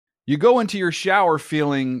You go into your shower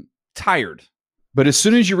feeling tired, but as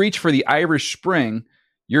soon as you reach for the Irish Spring,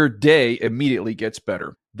 your day immediately gets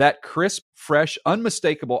better. That crisp, fresh,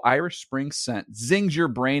 unmistakable Irish Spring scent zings your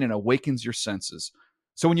brain and awakens your senses.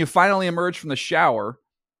 So when you finally emerge from the shower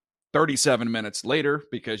 37 minutes later,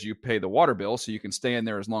 because you pay the water bill so you can stay in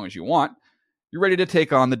there as long as you want, you're ready to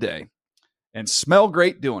take on the day and smell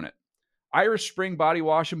great doing it. Irish Spring Body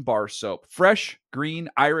Wash and Bar Soap. Fresh, green,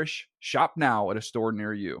 Irish. Shop now at a store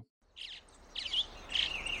near you.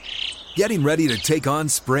 Getting ready to take on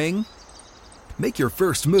spring? Make your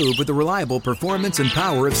first move with the reliable performance and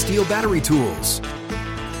power of Steel battery tools.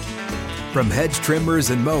 From hedge trimmers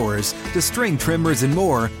and mowers to string trimmers and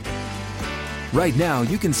more, right now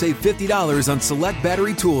you can save $50 on select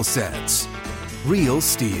battery tool sets. Real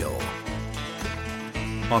Steel.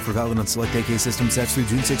 Offer valid on select AK system sets through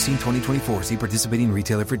June 16, 2024. See participating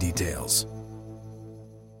retailer for details.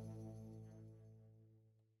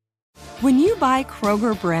 When you buy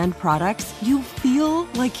Kroger brand products, you feel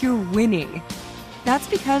like you're winning. That's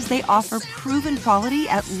because they offer proven quality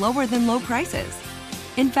at lower than low prices.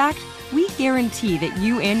 In fact, we guarantee that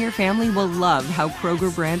you and your family will love how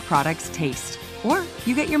Kroger brand products taste, or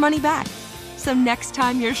you get your money back. So next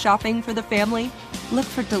time you're shopping for the family, look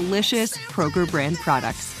for delicious Kroger brand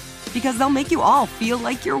products, because they'll make you all feel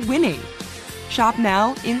like you're winning. Shop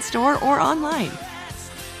now, in-store, or online.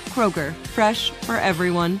 Kroger, fresh for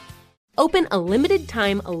everyone. Open a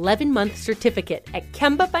limited-time 11-month certificate at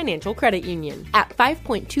Kemba Financial Credit Union. At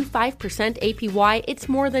 5.25% APY, it's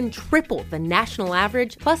more than triple the national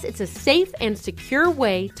average, plus it's a safe and secure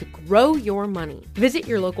way to grow your money. Visit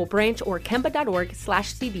your local branch or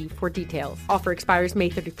kemba.org/cb for details. Offer expires May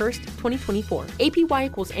 31st, 2024. APY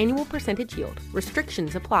equals annual percentage yield.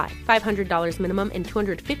 Restrictions apply. $500 minimum and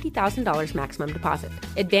 $250,000 maximum deposit.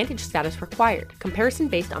 Advantage status required. Comparison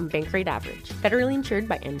based on bank rate average. Federally insured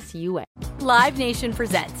by NCUA. Live Nation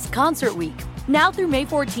presents Concert Week. Now through May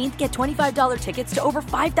 14th, get $25 tickets to over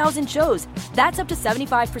 5,000 shows. That's up to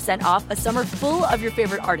 75% off a summer full of your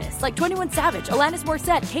favorite artists like 21 Savage, Alanis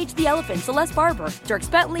Morissette, Cage the Elephant, Celeste Barber, Dierks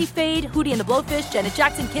Bentley, Fade, Hootie and the Blowfish, Janet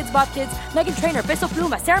Jackson, Kids Bop Kids, Meghan Trainor, Peso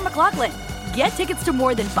Pluma, Sarah McLachlan. Get tickets to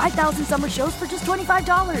more than 5,000 summer shows for just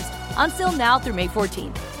 $25. Until now through May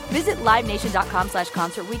 14th. Visit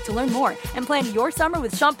LiveNation.com/Concert Week to learn more and plan your summer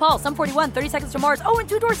with Sean Paul, Sum 41, 30 Seconds to Mars, and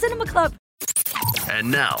Two Door Cinema Club.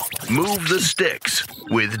 And now, Move the Sticks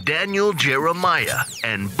with Daniel Jeremiah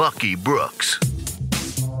and Bucky Brooks.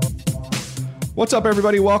 What's up,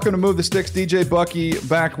 everybody? Welcome to Move the Sticks. DJ Bucky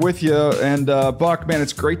back with you. And Buck, man,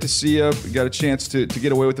 it's great to see you. We got a chance to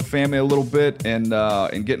get away with the family a little bit and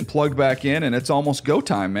getting plugged back in, and it's almost go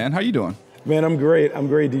time, man. How you doing? Man, I'm great,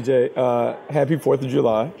 DJ. Happy 4th of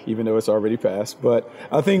July, even though it's already passed. But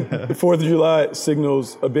I think the 4th of July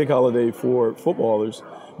signals a big holiday for footballers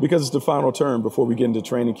because it's the final term before we get into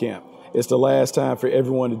training camp. It's the last time for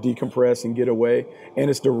everyone to decompress and get away, and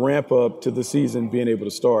it's the ramp up to the season being able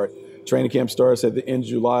to start. Training camp starts at the end of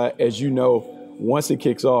July. As you know, once it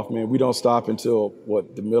kicks off, man, we don't stop until,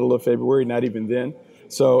 the middle of February, not even then.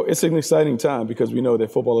 So it's an exciting time because we know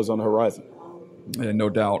that football is on the horizon. Yeah, no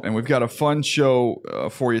doubt. And we've got a fun show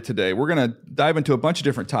for you today. We're going to dive into a bunch of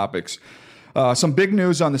different topics. Some big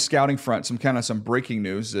news on the scouting front, some breaking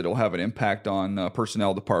news that'll have an impact on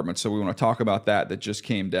personnel departments. So we want to talk about that just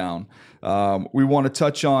came down. We want to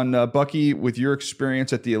touch on, Bucky, with your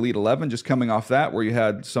experience at the Elite 11, just coming off that, where you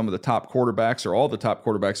had some of the top quarterbacks or all the top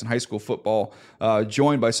quarterbacks in high school football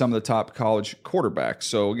joined by some of the top college quarterbacks.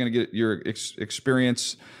 So we're going to get your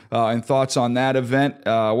experience and thoughts on that event.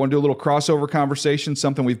 I want to do a little crossover conversation,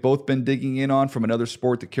 something we've both been digging in on from another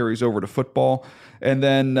sport that carries over to football. And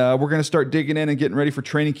then we're going to start digging in and getting ready for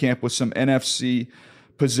training camp with some NFC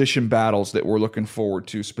position battles that we're looking forward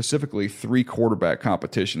to, specifically 3 quarterback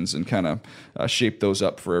competitions, and kind of shape those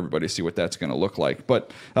up for everybody to see what that's going to look like.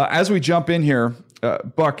 But as we jump in here,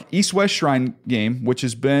 Buck, East-West Shrine game, which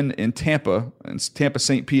has been in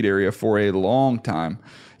Tampa-St. Pete area for a long time.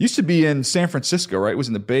 Used to be in San Francisco, right? It was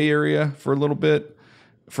in the Bay Area for a little bit,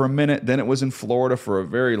 for a minute. Then it was in Florida for a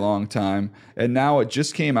very long time. And now it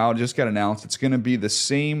just came out, just got announced. It's going to be the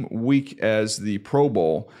same week as the Pro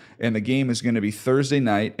Bowl. And the game is going to be Thursday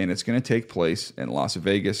night, and it's going to take place in Las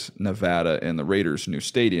Vegas, Nevada, in the Raiders' new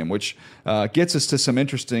stadium, which gets us to some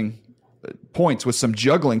interesting points with some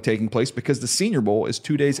juggling taking place because the Senior Bowl is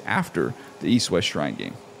 2 days after the East-West Shrine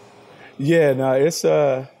game. Yeah, no, it's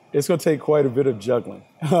going to take quite a bit of juggling.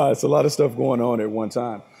 It's a lot of stuff going on at one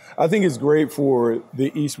time. I think it's great for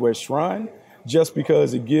the East-West Shrine just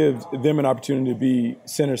because it gives them an opportunity to be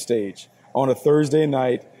center stage. On a Thursday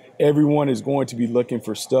night, everyone is going to be looking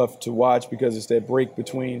for stuff to watch because it's that break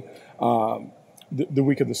between the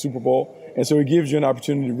week of the Super Bowl. And so it gives you an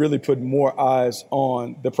opportunity to really put more eyes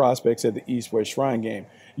on the prospects at the East-West Shrine game.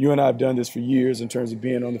 You and I have done this for years in terms of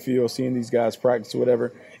being on the field, seeing these guys practice or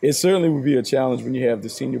whatever. It certainly would be a challenge when you have the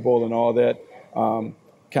Senior Bowl and all that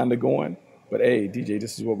kind of going. But, hey, DJ,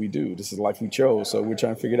 this is what we do. This is the life we chose, so we're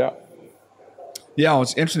trying to figure it out. Yeah, well,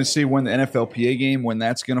 it's interesting to see when the NFLPA game, when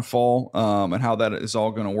that's going to fall and how that is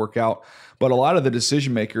all going to work out. But a lot of the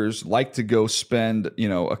decision makers like to go spend,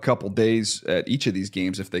 a couple days at each of these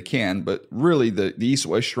games if they can. But really, the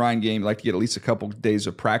East-West Shrine game, like to get at least a couple days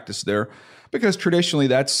of practice there, because traditionally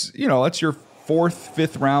that's your fourth,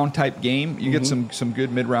 fifth round type game. You get some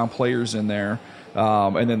good mid-round players in there.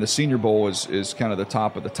 And then the Senior Bowl is kind of the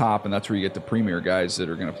top of the top, and that's where you get the premier guys that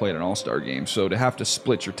are going to play at an all-star game. So to have to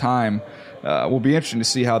split your time will be interesting to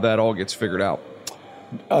see how that all gets figured out.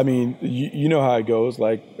 I mean, you know how it goes.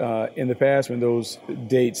 Like in the past when those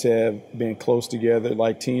dates have been close together,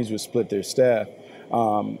 like teams would split their staff.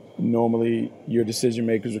 Normally your decision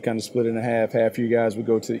makers would kind of split in half. Half of you guys would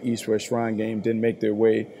go to the East-West Shrine game, then make their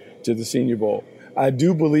way to the Senior Bowl. I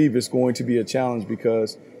do believe it's going to be a challenge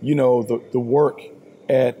because, the work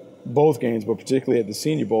at both games, but particularly at the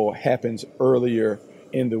Senior Bowl, happens earlier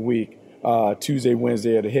in the week. Tuesday,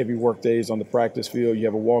 Wednesday are the heavy work days on the practice field. You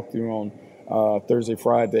have a walkthrough on Thursday,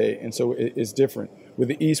 Friday, and so it's different. With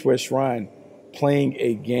the East-West Shrine playing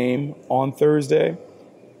a game on Thursday,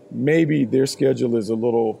 maybe their schedule is a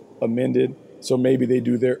little amended, so maybe they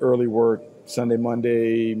do their early work Sunday,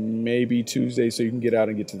 Monday, maybe Tuesday, so you can get out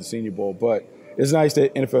and get to the Senior Bowl. But it's nice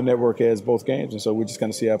that NFL Network has both games, and so we're just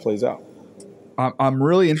going to see how it plays out. I'm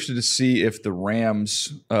really interested to see if the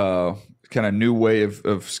Rams kind of new way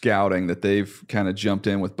of scouting that they've kind of jumped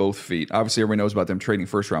in with both feet. Obviously, everybody knows about them trading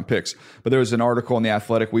first-round picks, but there was an article in The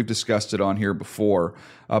Athletic, we've discussed it on here before,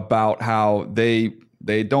 about how they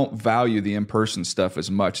don't value the in-person stuff as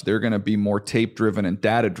much. They're going to be more tape-driven and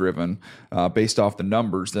data-driven based off the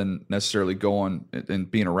numbers than necessarily going and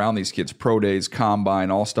being around these kids. Pro days, combine,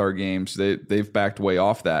 all-star games, they've backed way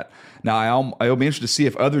off that. Now, I'll be interested to see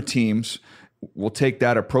if other teams will take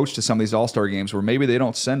that approach to some of these all-star games where maybe they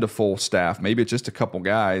don't send a full staff. Maybe it's just a couple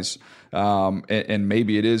guys, and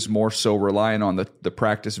maybe it is more so relying on the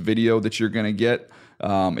practice video that you're going to get.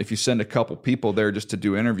 If you send a couple people there just to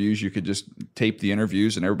do interviews, you could just tape the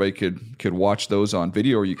interviews and everybody could watch those on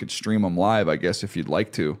video, or you could stream them live, I guess, if you'd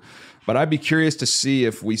like to. But I'd be curious to see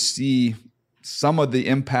if we see some of the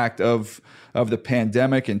impact of the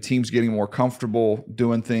pandemic and teams getting more comfortable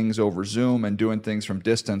doing things over Zoom and doing things from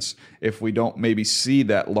distance, if we don't maybe see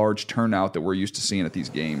that large turnout that we're used to seeing at these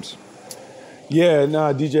games. Yeah,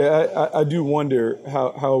 DJ, I do wonder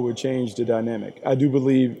how it would change the dynamic. I do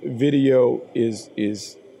believe video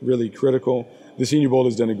is really critical. The Senior Bowl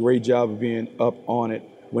has done a great job of being up on it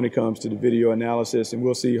when it comes to the video analysis, and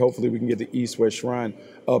we'll see, hopefully we can get the East-West Shrine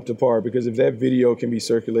up to par, because if that video can be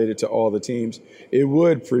circulated to all the teams, it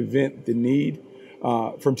would prevent the need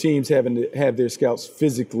from teams having to have their scouts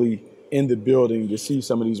physically in the building to see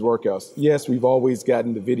some of these workouts. Yes, we've always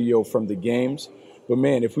gotten the video from the games, but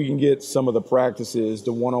man, if we can get some of the practices,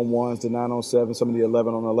 the one-on-ones, the 9-on-7, some of the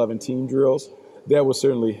 11-on-11 team drills, that will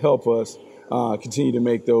certainly help us continue to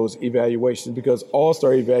make those evaluations, because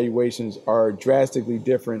all-star evaluations are drastically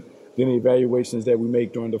different than the evaluations that we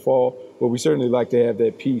make during the fall. But we certainly like to have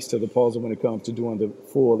that piece to the puzzle when it comes to doing the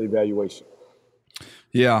full evaluation.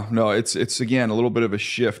 Yeah, no, it's again a little bit of a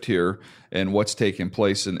shift here in what's taking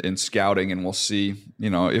place in scouting, and we'll see,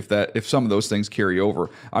 if some of those things carry over.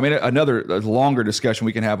 I mean, a longer discussion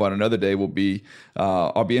we can have on another day will be,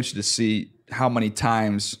 I'll be interested to see how many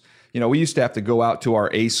times. We used to have to go out to our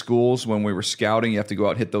A schools when we were scouting. You have to go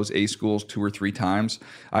out and hit those A schools 2 or 3 times.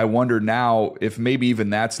 I wonder now if maybe even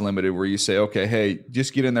that's limited, where you say, okay, hey,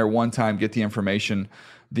 just get in there one time, get the information.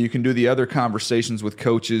 You can do the other conversations with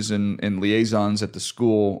coaches and liaisons at the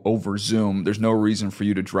school over Zoom. There's no reason for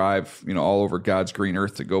you to drive, all over God's green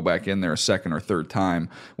earth to go back in there a second or third time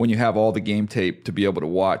when you have all the game tape to be able to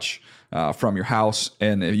watch from your house,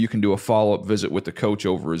 and you can do a follow-up visit with the coach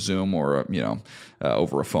over a Zoom or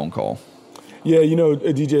over a phone call. Yeah,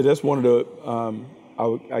 DJ, that's one of the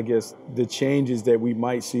I guess the changes that we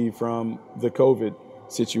might see from the COVID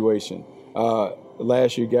situation.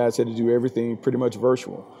 Last year, guys had to do everything pretty much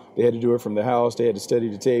virtual. They had to do it from the house. They had to study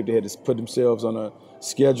the tape. They had to put themselves on a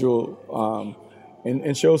schedule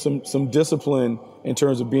and show some discipline in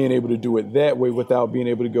terms of being able to do it that way without being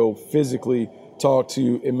able to go physically talk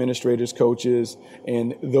to administrators, coaches,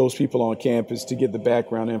 and those people on campus to get the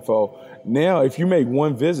background info. Now, if you make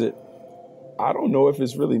one visit, I don't know if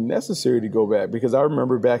it's really necessary to go back, because I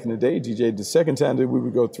remember back in the day, DJ, the second time that we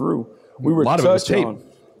would go through, we were touched on.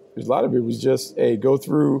 A lot of it was just, hey, go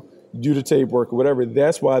through, do the tape work or whatever.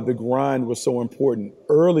 That's why the grind was so important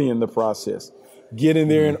early in the process. Get in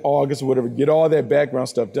there in August or whatever, get all that background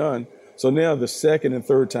stuff done. So now the second and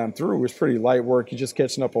third time through is pretty light work. You're just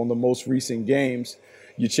catching up on the most recent games.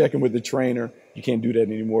 You're checking with the trainer. You can't do that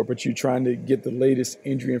anymore, but you're trying to get the latest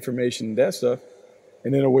injury information and that stuff,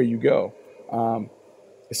 and then away you go.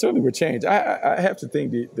 It certainly would change. I have to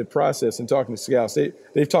think the process in talking to scouts,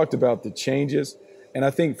 they've talked about the changes, and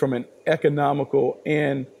I think from an economical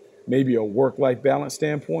and maybe a work-life balance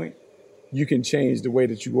standpoint, you can change the way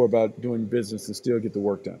that you go about doing business and still get the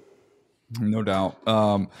work done. No doubt.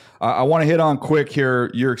 I want to hit on quick here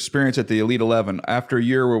your experience at the Elite 11. After a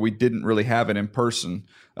year where we didn't really have it in person,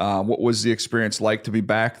 what was the experience like to be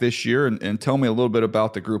back this year? And tell me a little bit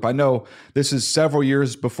about the group. I know this is several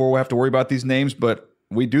years before we have to worry about these names, but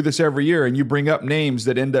we do this every year, and you bring up names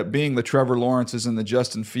that end up being the Trevor Lawrences and the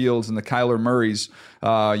Justin Fields and the Kyler Murrays.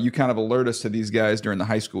 You kind of alert us to these guys during the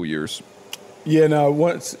high school years. Yeah, no,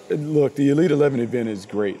 look, the Elite 11 event is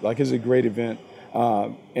great. Like, it's a great event.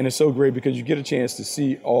 And it's so great because you get a chance to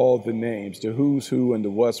see all the names, the who's who and the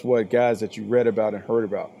what's what, guys that you read about and heard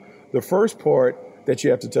about. The first part that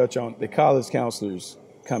you have to touch on, the college counselors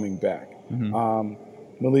coming back.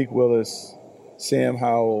 Malik Willis, Sam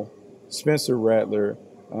Howell, Spencer Rattler,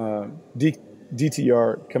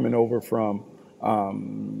 DTR coming over from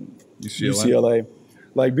UCLA.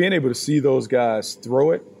 Like, being able to see those guys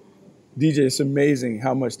throw it, DJ, it's amazing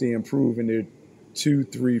how much they improve in their 2,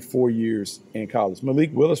 3, 4 years in college. Malik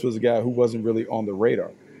Willis was a guy who wasn't really on the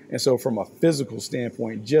radar. And so from a physical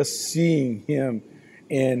standpoint, just seeing him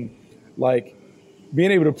and like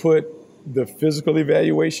being able to put the physical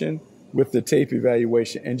evaluation with the tape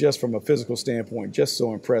evaluation, and just from a physical standpoint, just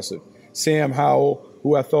so impressive. Sam Howell,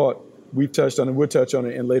 who I thought we've touched on and we'll touch on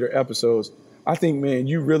it in later episodes. I think, man,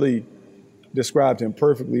 you really described him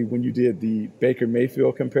perfectly when you did the Baker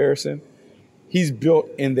Mayfield comparison. He's built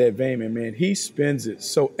in that vein, and man, he spins it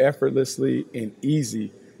so effortlessly and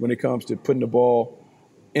easy when it comes to putting the ball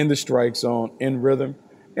in the strike zone, in rhythm.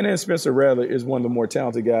 And then Spencer Rattler is one of the more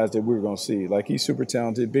talented guys that we're going to see. Like, he's super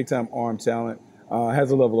talented, big-time arm talent,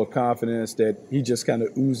 has a level of confidence that he just kind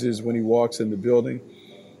of oozes when he walks in the building.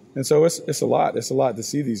 And so it's a lot. It's a lot to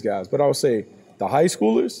see these guys. But I would say the high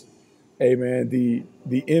schoolers, hey, man, the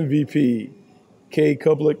MVP, Cade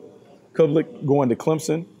Kublik going to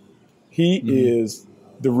Clemson, he is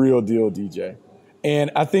the real deal, DJ.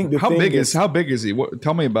 And I think how big is he?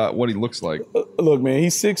 Tell me about what he looks like. Look, man,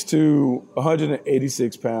 he's 6'2",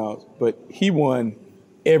 186 pounds, but he won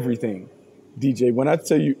everything, DJ. When I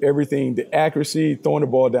tell you everything, the accuracy, throwing the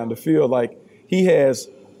ball down the field, like, he has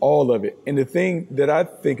all of it. And the thing that I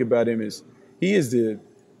think about him is he is the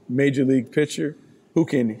major league pitcher who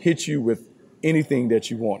can hit you with anything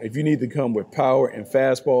that you want. If you need to come with power and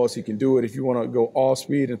fastballs, he can do it. If you want to go off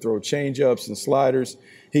speed and throw changeups and sliders,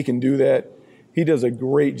 he can do that. He does a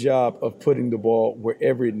great job of putting the ball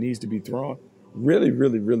wherever it needs to be thrown. Really,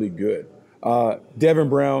 really, really good. Devin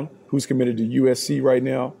Brown, who's committed to USC right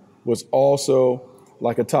now, was also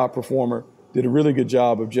like a top performer, did a really good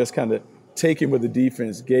job of just kind of taking what the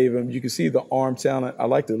defense gave him. You can see the arm talent. I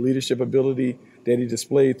like the leadership ability that he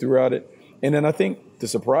displayed throughout it. And then I think the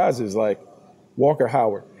surprise is like Walker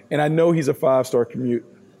Howard. And I know he's a five-star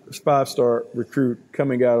recruit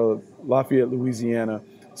coming out of Lafayette, Louisiana,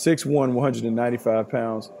 6'1", 195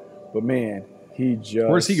 pounds. But, man, he just –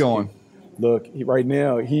 where's he going? Look, right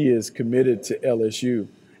now he is committed to LSU,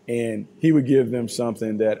 and he would give them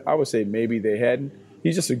something that I would say maybe they hadn't.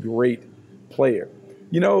 He's just a great player.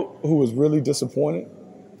 You know who was really disappointed?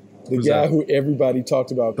 Who's guy that? Who everybody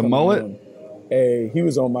talked about. The mullet? On. Hey, he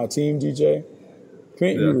was on my team, DJ.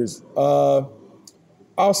 Quint Ewers.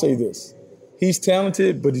 I'll say this. He's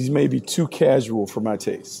talented, but he's maybe too casual for my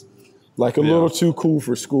taste. Like a little too cool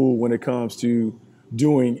for school when it comes to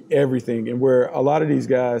doing everything. And where a lot of these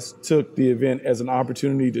guys took the event as an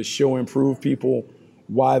opportunity to show and prove people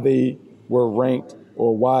why they were ranked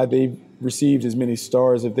or why they've received as many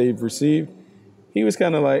stars as they've received, he was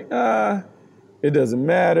kind of like, it doesn't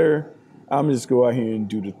matter. I'm just go out here and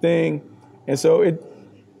do the thing. And so it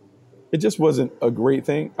just wasn't a great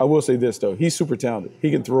thing. I will say this, though. He's super talented.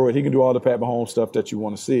 He can throw it. He can do all the Pat Mahomes stuff that you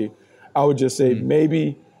want to see. I would just say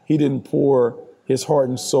maybe he didn't pour his heart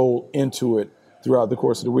and soul into it throughout the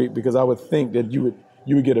course of the week, because I would think that you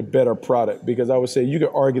would get a better product, because I would say you could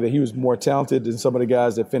argue that he was more talented than some of the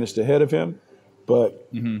guys that finished ahead of him.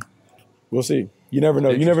 But we'll see. You never know.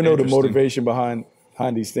 You never know the motivation behind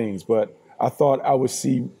these things. But I thought I would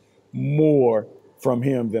see more from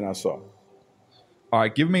him than I saw. All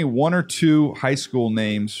right, give me one or two high school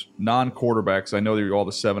names, non-quarterbacks. I know that you're all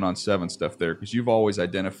the 7-on-7 stuff there, because you've always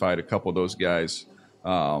identified a couple of those guys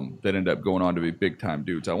that ended up going on to be big time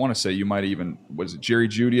dudes. I want to say you might even, was it Jerry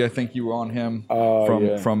Jeudy? I think you were on him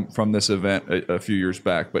from this event a few years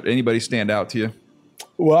back. But anybody stand out to you?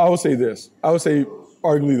 Well, I would say this. I would say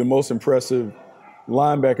arguably the most impressive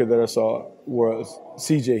linebacker that I saw was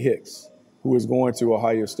C.J. Hicks, who was going to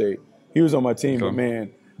Ohio State. He was on my team, but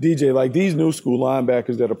man, DJ, like these new school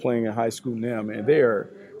linebackers that are playing in high school now, man, they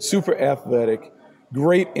are super athletic,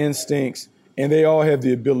 great instincts, and they all have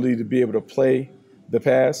the ability to be able to play the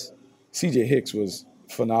pass. C.J. Hicks was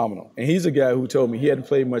phenomenal. And he's a guy who told me he hadn't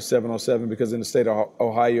played much 7-on-7 because in the state of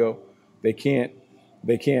Ohio, they can't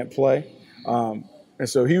play. And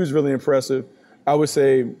so he was really impressive. I would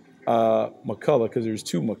say McCullough, because there's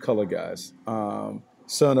two McCullough guys,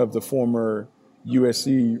 son of the former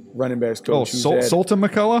USC running backs coach. Sultan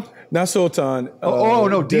McCullough? Not Sultan.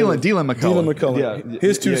 No, Dylan McCullough. Dylan McCullough. Yeah,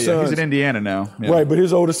 his two sons. He's in Indiana now. Yeah. Right, but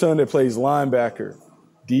his older son that plays linebacker,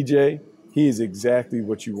 DJ, he is exactly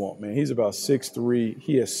what you want, man. He's about 6'3".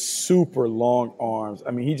 He has super long arms.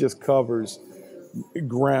 I mean, he just covers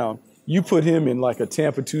ground. You put him in like a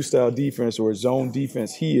Tampa 2 style defense or a zone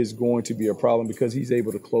defense, he is going to be a problem because he's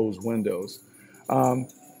able to close windows.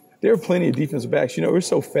 There are plenty of defensive backs. You know, we're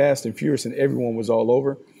so fast and furious and everyone was all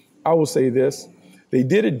over. I will say this. They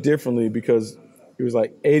did it differently because it was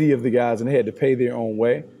like 80 of the guys and they had to pay their own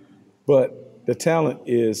way. But the talent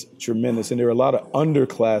is tremendous. And there are a lot of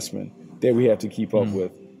underclassmen that we have to keep up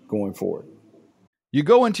with going forward. You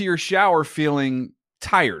go into your shower feeling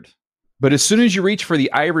tired, but as soon as you reach for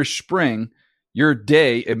the Irish Spring, your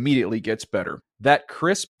day immediately gets better. That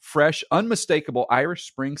crisp, fresh, unmistakable Irish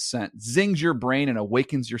Spring scent zings your brain and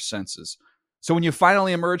awakens your senses. So when you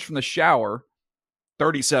finally emerge from the shower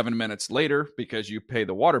 37 minutes later, because you pay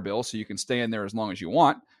the water bill so you can stay in there as long as you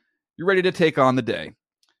want, you're ready to take on the day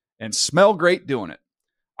and smell great doing it.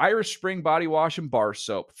 Irish Spring Body Wash and Bar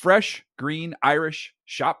Soap. Fresh, green, Irish.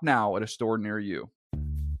 Shop now at a store near you.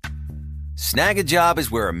 Snag a Job is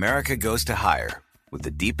where America goes to hire, with the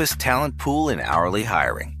deepest talent pool in hourly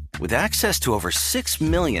hiring. With access to over 6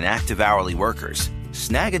 million active hourly workers,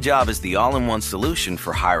 Snag a Job is the all-in-one solution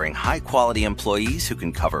for hiring high-quality employees who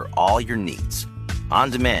can cover all your needs. On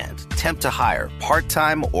demand, temp to hire,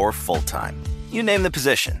 part-time or full-time. You name the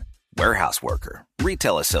position. Warehouse worker,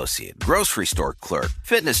 retail associate, grocery store clerk,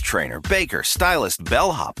 fitness trainer, baker, stylist,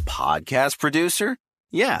 bellhop, podcast producer.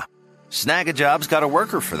 Yeah, Snag a Job's got a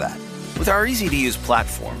worker for that. With our easy-to-use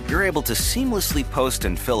platform, you're able to seamlessly post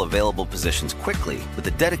and fill available positions quickly with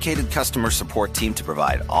a dedicated customer support team to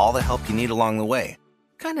provide all the help you need along the way.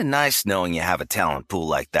 Kind of nice knowing you have a talent pool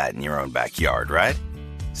like that in your own backyard, right?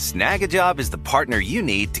 Snag a Job is the partner you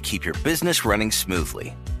need to keep your business running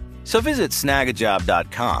smoothly. So visit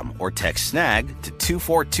snagajob.com or text SNAG to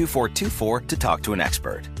 242424 to talk to an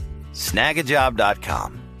expert.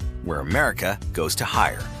 Snagajob.com, where America goes to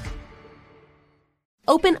hire.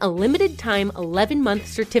 Open a limited-time 11-month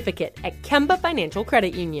certificate at Kemba Financial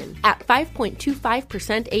Credit Union. At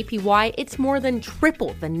 5.25% APY, it's more than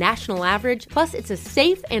triple the national average, plus it's a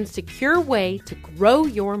safe and secure way to grow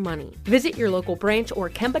your money. Visit your local branch or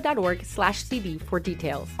kemba.org/cb for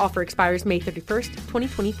details. Offer expires May 31st,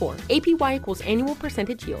 2024. APY equals annual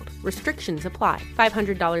percentage yield. Restrictions apply.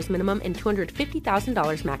 $500 minimum and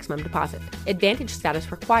 $250,000 maximum deposit. Advantage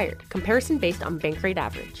status required. Comparison based on bank rate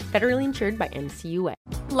average. Federally insured by NCUA.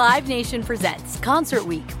 Live Nation presents Concert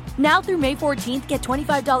Week. Now through May 14th, get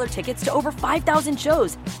 $25 tickets to over 5,000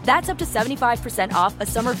 shows. That's up to 75% off a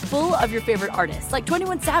summer full of your favorite artists like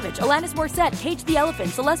 21 Savage, Alanis Morissette, Cage the Elephant,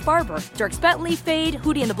 Celeste Barber, Dierks Bentley, Fade,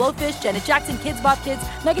 Hootie and the Blowfish, Janet Jackson, Kidz Bop Kids,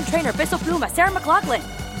 Meghan Trainor, Peso Pluma, Sarah McLachlan.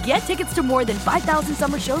 Get tickets to more than 5,000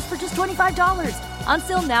 summer shows for just $25.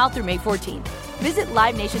 Until now through May 14th. Visit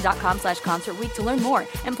LiveNation.com/Concert Week to learn more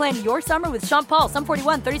and plan your summer with Sean Paul, Sum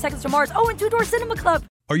 41, 30 Seconds to Mars, and Two Door Cinema Club.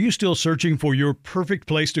 Are you still searching for your perfect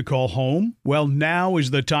place to call home? Well, now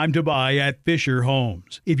is the time to buy at Fisher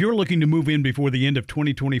Homes. If you're looking to move in before the end of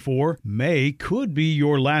 2024, May could be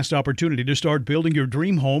your last opportunity to start building your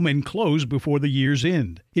dream home and close before the year's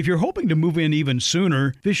end. If you're hoping to move in even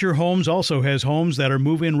sooner, Fisher Homes also has homes that are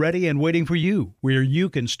move-in ready and waiting for you, where you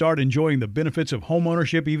can start enjoying the benefits of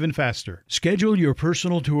homeownership even faster. Schedule your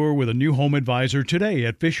personal tour with a new home advisor today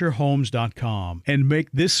at FisherHomes.com and make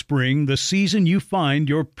this spring the season you find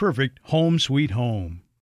your perfect home sweet home.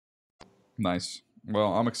 Nice.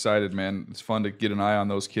 Well, I'm excited, man. It's fun to get an eye on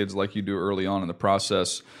those kids like you do early on in the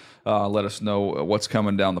process. Let us know what's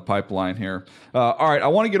coming down the pipeline here. All right, I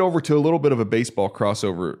want to get over to a little bit of a baseball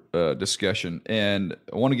crossover discussion, and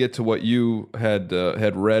I want to get to what you had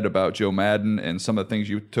read about Joe Maddon and some of the things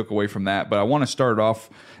you took away from that. But I want to start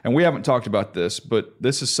off, and we haven't talked about this, but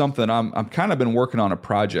this is something I'm kind of been working on a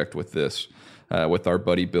project with this. with our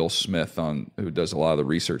buddy Bill Smith, who does a lot of the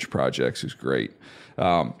research projects, who's great.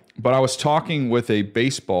 But I was talking with a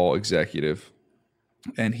baseball executive,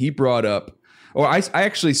 and he brought up, I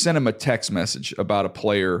actually sent him a text message about a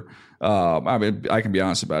player. I mean, I can be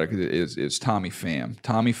honest about it, because it's Tommy Pham.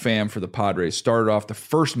 Tommy Pham for the Padres started off the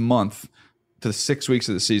first month to the 6 weeks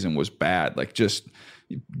of the season was bad, like just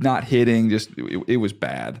not hitting, just it was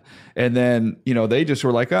bad. And then, they just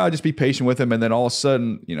were like, just be patient with him. And then all of a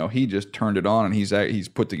sudden, he just turned it on, and he's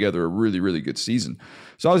put together a really, really good season.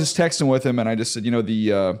 So I was just texting with him, and I just said,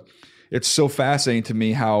 it's so fascinating to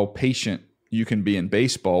me how patient you can be in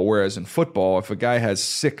baseball, whereas in football, if a guy has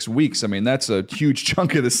 6 weeks, I mean, that's a huge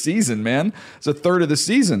chunk of the season, man. It's a third of the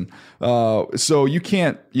season. So you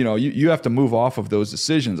can't, you have to move off of those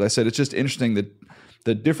decisions. I said, it's just interesting that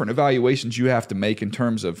the different evaluations you have to make in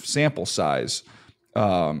terms of sample size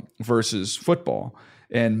versus football.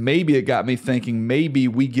 And maybe it got me thinking, maybe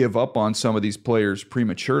we give up on some of these players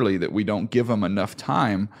prematurely, that we don't give them enough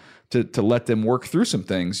time to let them work through some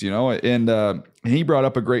things, And he brought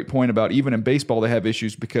up a great point about even in baseball, they have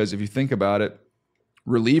issues because if you think about it,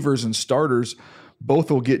 relievers and starters both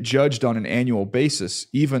will get judged on an annual basis,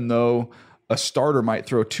 even though a starter might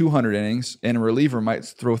throw 200 innings and a reliever might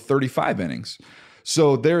throw 35 innings.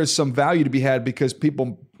 So there is some value to be had because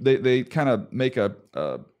people, they kind of make a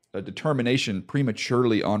determination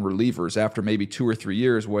prematurely on relievers after maybe 2 or 3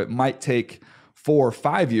 years, where it might take 4 or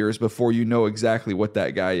 5 years before you know exactly what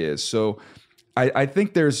that guy is. So I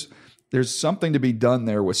think there's something to be done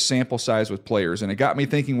there with sample size with players. And it got me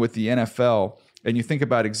thinking with the NFL, and you think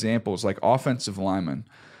about examples like offensive linemen,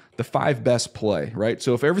 the 5 best play, right?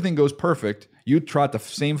 So if everything goes perfect, you trot the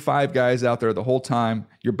same 5 guys out there the whole time,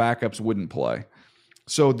 your backups wouldn't play.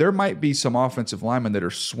 So there might be some offensive linemen that are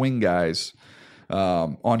swing guys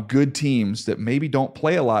on good teams that maybe don't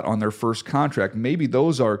play a lot on their first contract. Maybe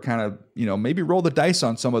those are kind of, maybe roll the dice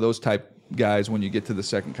on some of those type guys when you get to the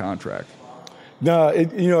second contract. No,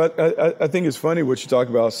 I think it's funny what you talk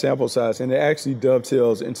about sample size, and it actually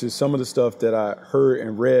dovetails into some of the stuff that I heard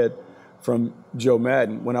and read from Joe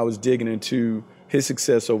Madden when I was digging into his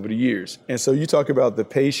success over the years. And so you talk about the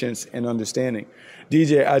patience and understanding.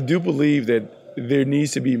 DJ, I do believe that there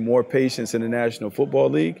needs to be more patience in the National Football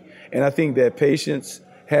League. And I think that patience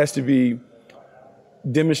has to be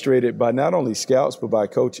demonstrated by not only scouts, but by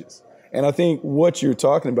coaches. And I think what you're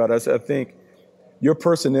talking about, I think your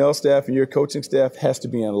personnel staff and your coaching staff has to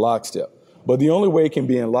be in lockstep. But the only way it can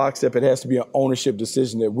be in lockstep, it has to be an ownership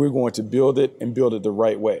decision that we're going to build it and build it the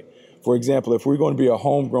right way. For example, if we're going to be a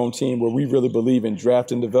homegrown team where we really believe in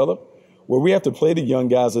draft and develop, where we have to play the young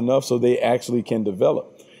guys enough so they actually can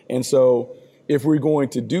develop. And so if we're going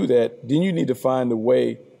to do that, then you need to find a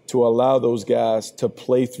way to allow those guys to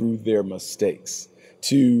play through their mistakes,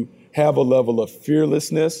 to have a level of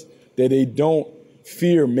fearlessness that they don't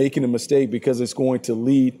fear making a mistake because it's going to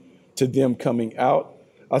lead to them coming out.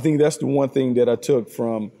 I think that's the one thing that I took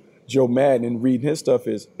from Joe Madden and reading his stuff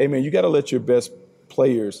is, hey, man, you got to let your best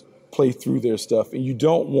players play through their stuff. And you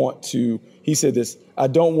don't want to, he said this, I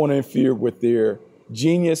don't want to interfere with their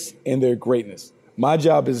genius and their greatness. My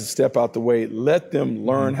job is to step out the way, let them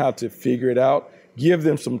learn how to figure it out, give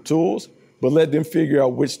them some tools, but let them figure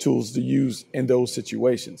out which tools to use in those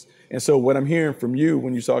situations. And so what I'm hearing from you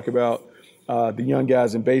when you talk about the young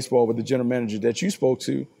guys in baseball with the general manager that you spoke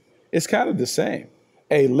to, it's kind of the same.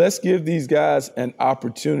 Hey, let's give these guys an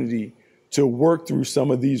opportunity to work through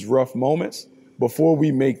some of these rough moments before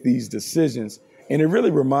we make these decisions. And it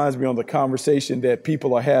really reminds me on the conversation that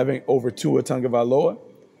people are having over Tua Tagovailoa.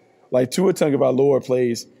 Like Tua Tagovailoa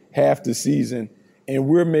plays half the season, and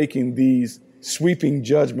we're making these sweeping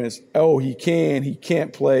judgments. Oh, he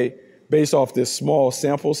can't play based off this small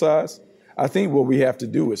sample size. I think what we have to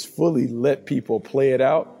do is fully let people play it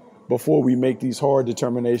out before we make these hard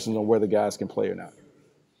determinations on whether guys can play or not.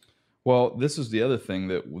 Well, this is the other thing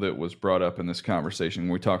that was brought up in this conversation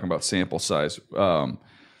when we're talking about sample size.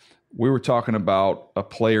 We were talking about a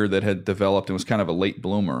player that had developed and was kind of a late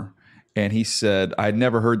bloomer. And he said, I'd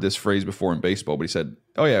never heard this phrase before in baseball, but he said,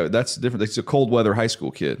 oh, yeah, that's different. It's a cold weather high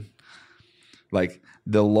school kid. Like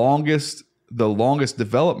the longest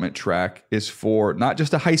development track is for not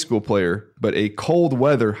just a high school player, but a cold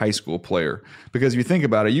weather high school player. Because if you think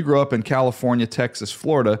about it, you grow up in California, Texas,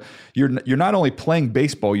 Florida, you're not only playing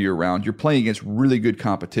baseball year round, you're playing against really good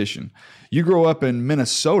competition. You grow up in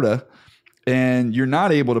Minnesota and you're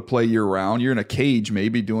not able to play year round. You're in a cage,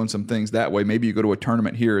 maybe doing some things that way. Maybe you go to a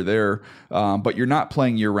tournament here or there, but you're not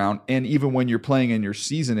playing year round. And even when you're playing in your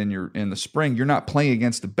season in the spring, you're not playing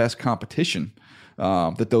against the best competition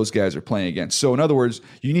that those guys are playing against. So in other words,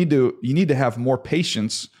 you need to have more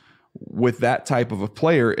patience with that type of a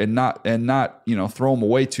player and not throw him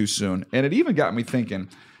away too soon. And it even got me thinking.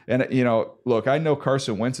 And look, I know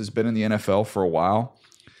Carson Wentz has been in the NFL for a while,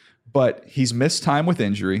 but he's missed time with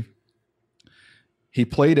injury. He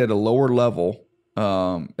played at a lower level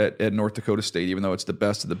at North Dakota State, even though it's the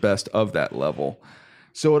best of the best of that level.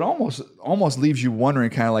 So it almost leaves you wondering,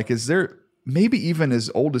 kind of like, is there maybe even as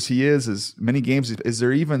old as he is, as many games, is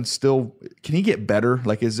there even still? Can he get better?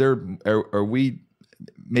 Like, is there?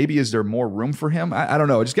 Is there more room for him? I don't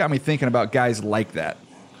know. It just got me thinking about guys like that.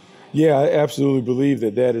 Yeah, I absolutely believe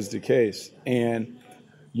that is the case. And,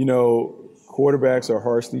 quarterbacks are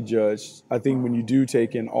harshly judged. I think when you do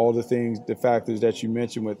take in all the factors that you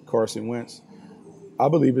mentioned with Carson Wentz, I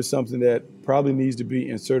believe it's something that probably needs to be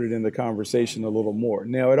inserted in the conversation a little more.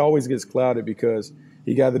 Now, it always gets clouded because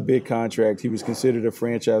he got the big contract. He was considered a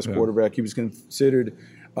franchise quarterback. He was considered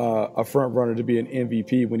a front runner to be an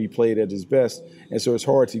MVP when he played at his best. And so it's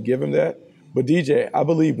hard to give him that. But DJ, I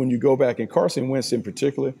believe when you go back, and Carson Wentz in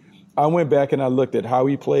particular, I went back and I looked at how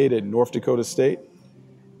he played at North Dakota State.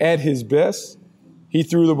 At his best, he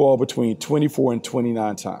threw the ball between 24 and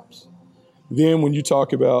 29 times. Then when you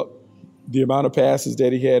talk about the amount of passes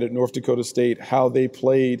that he had at North Dakota State, how they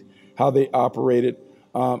played, how they operated,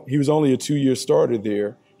 he was only a 2-year starter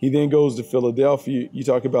there. He then goes to Philadelphia. You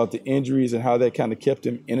talk about the injuries and how that kind of kept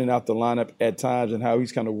him in and out the lineup at times and how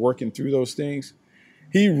he's kind of working through those things.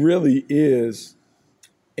 He really is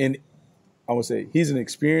he's an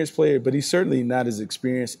experienced player, but he's certainly not as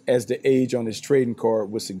experienced as the age on his trading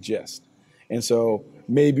card would suggest. And so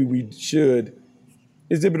maybe we should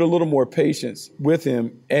exhibit a little more patience with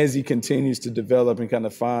him as he continues to develop and kind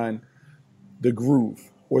of find the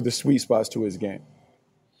groove or the sweet spots to his game.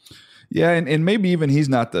 Yeah, and maybe even he's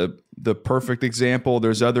not the perfect example.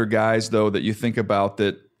 There's other guys, though, that you think about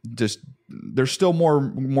that just there's still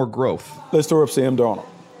more growth. Let's throw up Sam Darnold,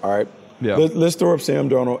 all right? Yeah. Let's throw up Sam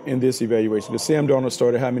Darnold in this evaluation. Because Sam Darnold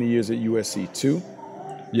started how many years at USC? 2?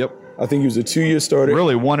 Yep. I think he was a 2-year starter.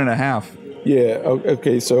 Really, 1.5. Yeah.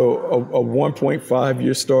 Okay. So a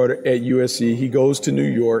 1.5-year starter at USC. He goes to New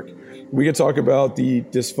York. We can talk about the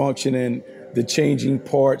dysfunction and the changing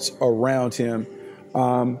parts around him.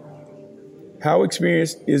 How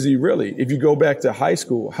experienced is he really? If you go back to high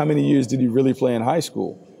school, how many years did he really play in high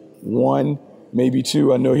school? 1, maybe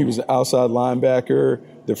 2. I know he was an outside linebacker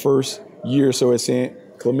the first year or so at San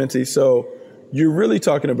Clemente. So you're really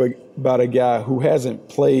talking about a guy who hasn't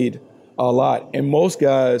played a lot. And most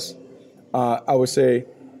guys, I would say,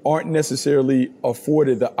 aren't necessarily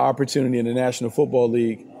afforded the opportunity in the National Football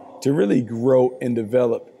League to really grow and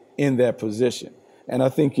develop in that position. And I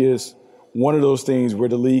think it's one of those things where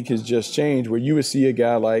the league has just changed, where you would see a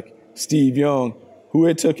guy like Steve Young, who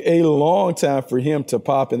it took a long time for him to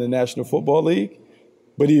pop in the National Football League,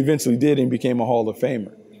 but he eventually did and became a Hall of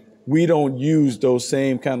Famer. We don't use those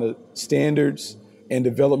same kind of standards and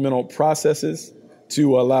developmental processes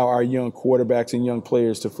to allow our young quarterbacks and young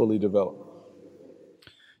players to fully develop.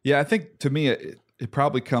 Yeah, I think to me it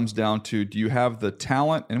probably comes down to, do you have the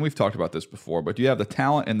talent? And we've talked about this before, but do you have the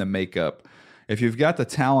talent and the makeup? If you've got the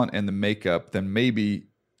talent and the makeup, then maybe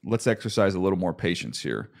let's exercise a little more patience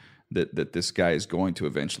here that this guy is going to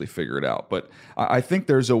eventually figure it out. But I think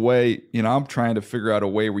there's a way, I'm trying to figure out a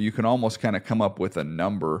way where you can almost kind of come up with a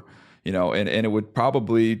number, and it would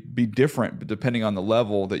probably be different depending on the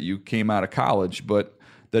level that you came out of college. But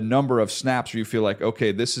the number of snaps where you feel like,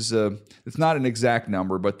 okay, it's not an exact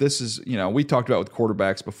number, but this is, we talked about with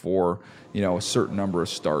quarterbacks before, a certain number of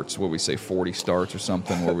starts, what we say 40 starts or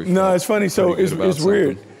something where we No, it's funny. So it's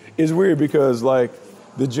weird. It's weird because like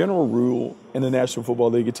the general rule in the National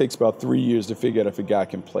Football League, it takes about 3 years to figure out if a guy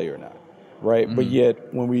can play or not. Right. Mm-hmm. But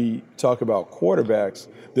yet when we talk about quarterbacks,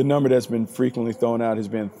 the number that's been frequently thrown out has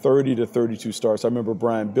been 30 to 32 starts. I remember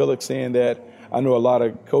Brian Billick saying that. I know a lot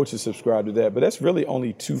of coaches subscribe to that, but that's really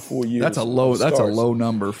only 2 full years. That's a low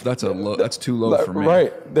number. That's too low for me.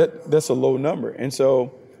 Right. That's a low number. And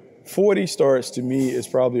so 40 starts to me is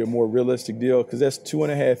probably a more realistic deal because that's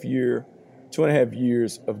 2.5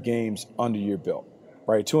 years of games under your belt.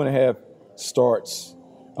 Right. 2.5 starts.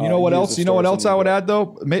 You know what else? I would add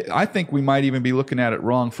though. I think we might even be looking at it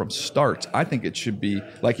wrong from starts. I think it should be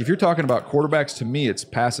like if you're talking about quarterbacks. To me, it's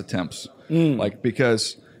pass attempts.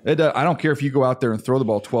 Because I don't care if you go out there and throw the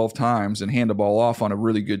ball 12 times and hand the ball off on a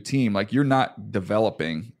really good team. Like you're not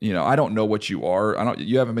developing. I don't know what you are.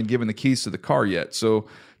 You haven't been given the keys to the car yet. So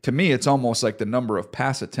to me, it's almost like the number of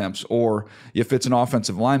pass attempts, or if it's an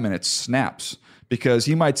offensive lineman, it's snaps. Because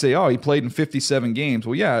he might say, he played in 57 games.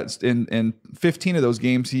 Well, yeah, in 15 of those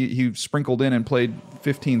games, he sprinkled in and played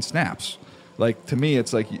 15 snaps. Like, to me,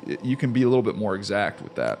 it's like you can be a little bit more exact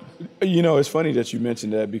with that. You know, it's funny that you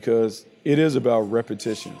mentioned that because it is about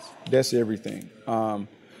repetitions. That's everything.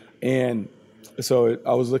 And so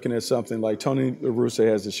I was looking at something like Tony La Russa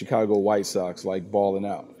has the Chicago White Sox like balling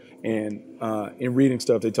out. And in reading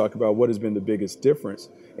stuff, they talk about what has been the biggest difference.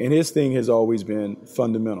 And his thing has always been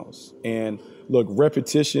fundamentals. And look,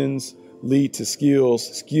 repetitions lead to skills,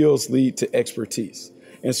 skills lead to expertise.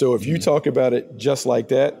 And so if you talk about it just like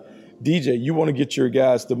that, DJ, you want to get your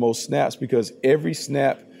guys the most snaps because every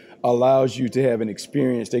snap allows you to have an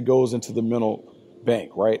experience that goes into the mental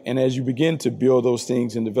bank, right? And as you begin to build those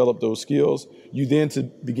things and develop those skills, you then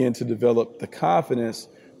begin to develop the confidence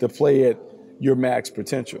to play at your max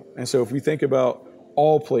potential. And so if we think about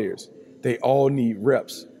all players, they all need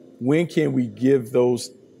reps. When can we give those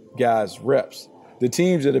guys reps? The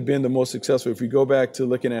teams that have been the most successful, if we go back to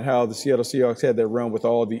looking at how the Seattle Seahawks had their run with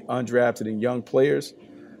all the undrafted and young players,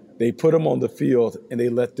 they put them on the field and they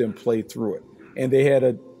let them play through it. And they had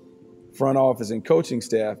a front office and coaching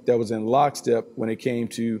staff that was in lockstep when it came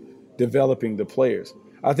to developing the players.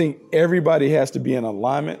 I think everybody has to be in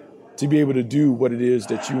alignment to be able to do what it is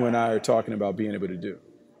that you and I are talking about being able to do.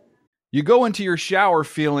 You go into your shower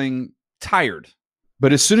feeling tired,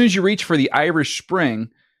 but as soon as you reach for the Irish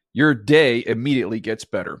Spring, your day immediately gets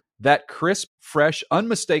better. That crisp, fresh,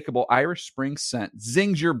 unmistakable Irish Spring scent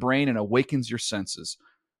zings your brain and awakens your senses.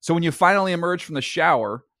 So when you finally emerge from the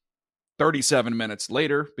shower 37 minutes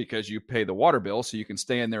later, because you pay the water bill so you can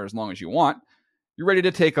stay in there as long as you want, you're ready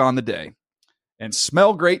to take on the day and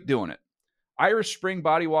smell great doing it. Irish Spring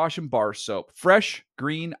Body Wash and Bar Soap. Fresh,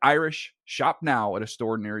 green, Irish. Shop now at a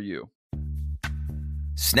store near you.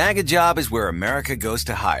 Snag a Job is where America goes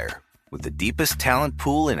to hire, with the deepest talent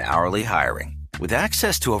pool in hourly hiring. With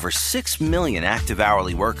access to over 6 million active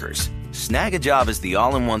hourly workers, Snag a Job is the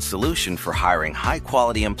all-in-one solution for hiring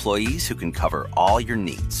high-quality employees who can cover all your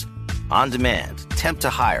needs. On demand, temp to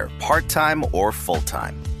hire, part-time or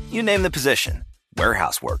full-time. You name the position.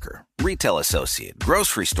 Warehouse worker, retail associate,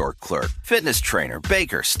 grocery store clerk, fitness trainer,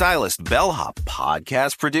 baker, stylist, bellhop,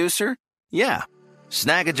 podcast producer. Yeah,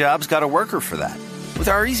 Snag a Job's got a worker for that. With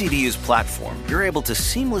our easy-to-use platform, you're able to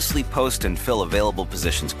seamlessly post and fill available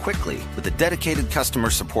positions quickly with a dedicated customer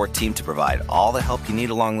support team to provide all the help you need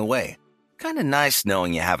along the way. Kind of nice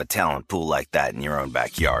knowing you have a talent pool like that in your own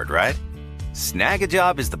backyard, right? Snag a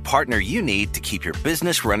Job is the partner you need to keep your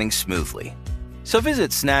business running smoothly. So visit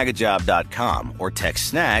snagajob.com or text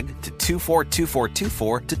snag to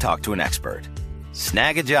 242424 to talk to an expert.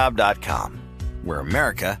 Snagajob.com, where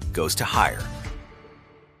America goes to hire.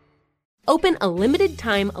 Open a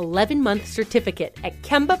limited-time 11-month certificate at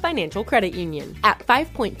Kemba Financial Credit Union. At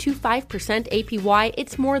 5.25% APY,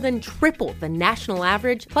 it's more than triple the national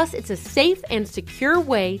average, plus it's a safe and secure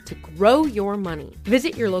way to grow your money.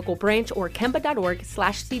 Visit your local branch or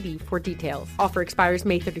kemba.org/cb for details. Offer expires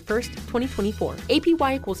May 31st, 2024.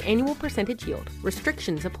 APY equals annual percentage yield.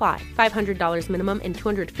 Restrictions apply. $500 minimum and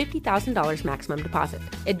 $250,000 maximum deposit.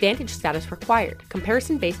 Advantage status required.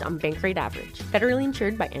 Comparison based on bank rate average. Federally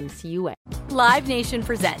insured by NCUA. Live Nation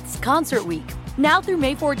presents Concert Week. Now through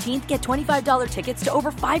May 14th, get $25 tickets to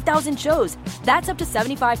over 5,000 shows. That's up to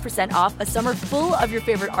 75% off a summer full of your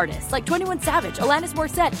favorite artists like 21 Savage, Alanis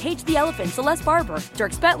Morissette, Cage the Elephant, Celeste Barber,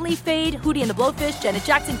 Dierks Bentley, Fade, Hootie and the Blowfish, Janet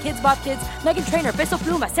Jackson, Kidz Bop Kids, Meghan Trainor, Peso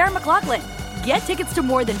Pluma, Sarah McLachlan. Get tickets to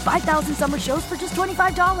more than 5,000 summer shows for just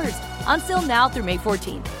 $25. Until now through May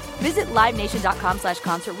 14th. Visit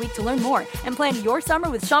LiveNation.com/Concert Week to learn more and plan your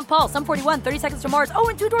summer with Sean Paul, Sum 41, 30 Seconds to Mars,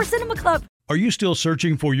 and Two Door Cinema Club. Are you still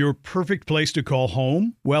searching for your perfect place to call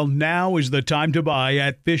home? Well, now is the time to buy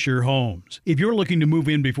at Fisher Homes. If you're looking to move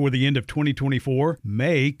in before the end of 2024,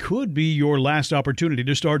 May could be your last opportunity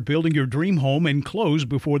to start building your dream home and close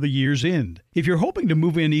before the year's end. If you're hoping to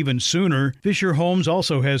move in even sooner, Fisher Homes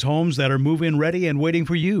also has homes that are move-in ready and waiting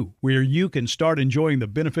for you, where you can start enjoying the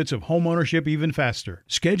benefits of homeownership even faster.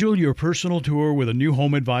 Schedule your personal tour with a new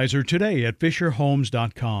home advisor today at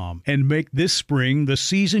FisherHomes.com and make this spring the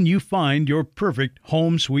season you find your perfect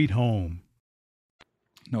home sweet home.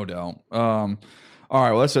 No doubt. All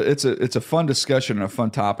right. Well, it's a fun discussion and a fun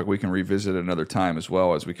topic. We can revisit it another time as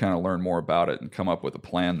well as we kind of learn more about it and come up with a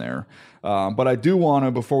plan there. But I do want to,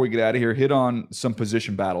 before we get out of here, hit on some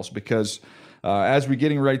position battles because as we're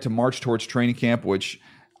getting ready to march towards training camp, which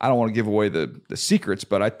I don't want to give away the secrets,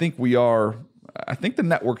 but I think the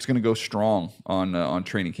network's going to go strong on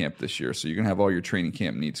training camp this year. So you're going to have all your training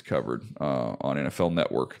camp needs covered on NFL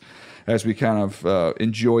Network as we kind of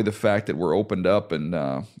enjoy the fact that we're opened up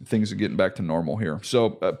and things are getting back to normal here. So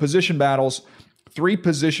position battles, three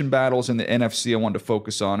position battles in the NFC I wanted to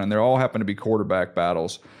focus on, and they all happen to be quarterback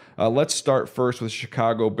battles. Let's start first with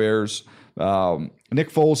Chicago Bears. Nick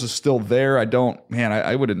Foles is still there.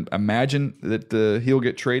 I would imagine that he'll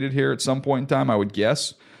get traded here at some point in time, I would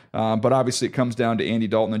guess. But obviously it comes down to Andy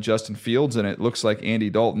Dalton and Justin Fields, and it looks like Andy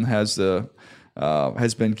Dalton has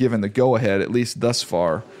been given the go-ahead, at least thus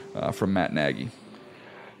far, from Matt Nagy.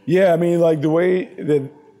 Yeah, I mean, like the way that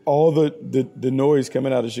all the noise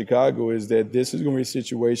coming out of Chicago is that this is going to be a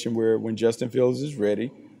situation where when Justin Fields is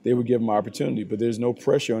ready, they would give him opportunity, but there's no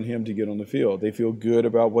pressure on him to get on the field. They feel good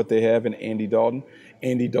about what they have in Andy Dalton.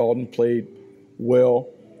 Andy Dalton played well,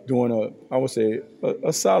 doing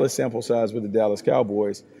a solid sample size with the Dallas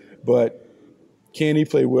Cowboys, but can he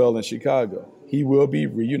play well in Chicago? He will be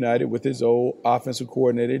reunited with his old offensive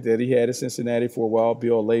coordinator that he had at Cincinnati for a while,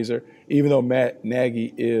 Bill Lazor, even though Matt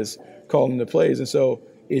Nagy is calling the plays. And so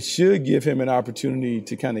it should give him an opportunity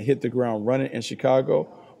to kind of hit the ground running in Chicago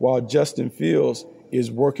while Justin Fields is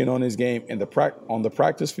working on his game on the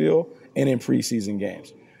practice field and in preseason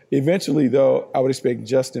games. Eventually, though, I would expect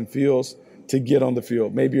Justin Fields to get on the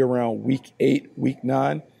field, maybe around week 8, week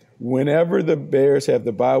 9. Whenever the Bears have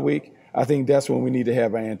the bye week, I think that's when we need to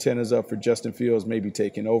have our antennas up for Justin Fields maybe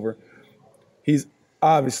taking over. He's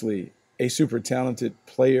obviously a super talented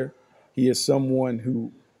player. He is someone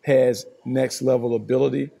who has next level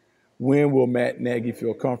ability. When will Matt Nagy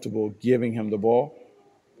feel comfortable giving him the ball?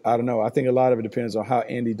 I don't know. I think a lot of it depends on how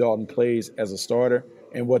Andy Dalton plays as a starter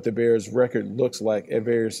and what the Bears' record looks like at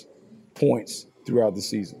various points throughout the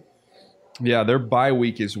season. Yeah, their bye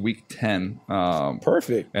week is week 10.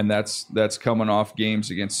 Perfect. And that's coming off games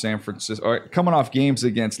against San Francisco. Or coming off games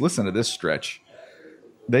against, listen to this stretch.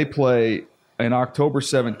 They play on October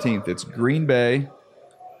 17th. It's Green Bay,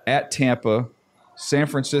 at Tampa, San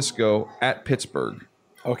Francisco, at Pittsburgh.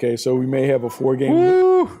 Okay, so we may have a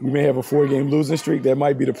 4-game losing streak. That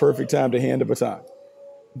might be the perfect time to hand the baton.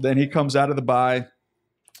 Then he comes out of the bye.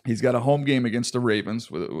 He's got a home game against the Ravens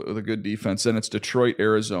with a good defense. Then it's Detroit,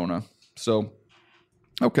 Arizona. So,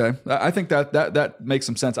 okay, I think that makes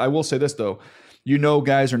some sense. I will say this, though.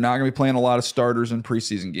 Guys are not going to be playing a lot of starters in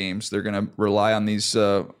preseason games. They're going to rely on these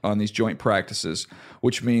joint practices,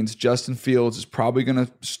 which means Justin Fields is probably going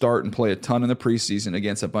to start and play a ton in the preseason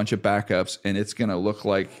against a bunch of backups, and it's going to look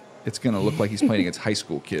like he's playing against high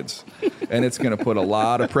school kids, and it's going to put a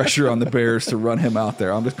lot of pressure on the Bears to run him out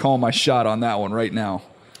there. I'm just calling my shot on that one right now.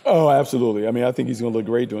 Oh, absolutely. I mean, I think he's going to look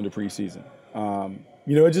great during the preseason.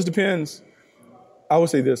 It just depends. I would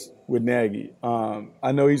say this with Nagy.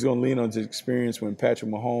 I know he's going to lean on his experience when Patrick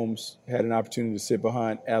Mahomes had an opportunity to sit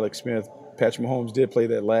behind Alex Smith. Patrick Mahomes did play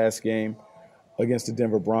that last game against the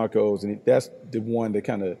Denver Broncos, and that's the one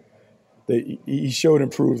that he showed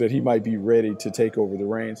and proved that he might be ready to take over the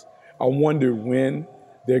reins. I wonder when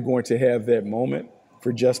they're going to have that moment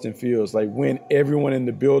for Justin Fields, like when everyone in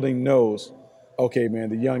the building knows, okay, man,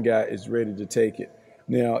 the young guy is ready to take it.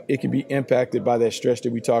 Now, it can be impacted by that stretch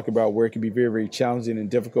that we talk about where it can be very, very challenging and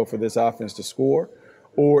difficult for this offense to score,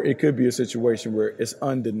 or it could be a situation where it's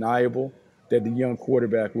undeniable that the young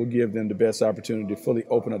quarterback will give them the best opportunity to fully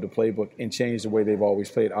open up the playbook and change the way they've always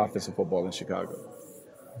played offensive football in Chicago.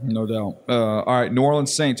 No doubt. All right, New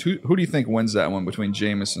Orleans Saints, who do you think wins that one between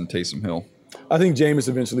Jameis and Taysom Hill? I think Jameis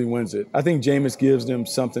eventually wins it. I think Jameis gives them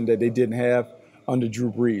something that they didn't have under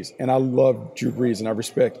Drew Brees. And I love Drew Brees, and I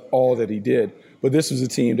respect all that he did. But this was a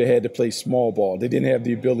team that had to play small ball. They didn't have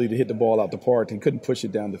the ability to hit the ball out the park and couldn't push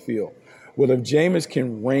it down the field. Well, if Jameis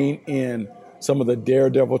can rein in some of the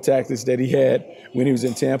daredevil tactics that he had when he was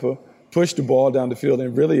in Tampa, push the ball down the field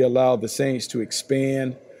and really allow the Saints to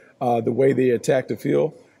expand the way they attack the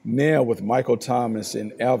field, now with Michael Thomas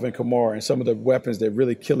and Alvin Kamara and some of the weapons that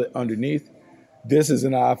really kill it underneath, this is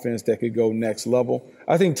an offense that could go next level.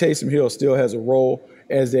 I think Taysom Hill still has a role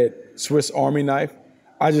as that Swiss Army knife.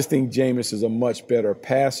 I just think Jameis is a much better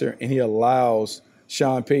passer, and he allows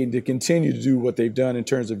Sean Payton to continue to do what they've done in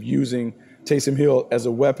terms of using Taysom Hill as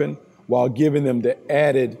a weapon while giving them the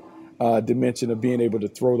added dimension of being able to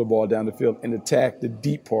throw the ball down the field and attack the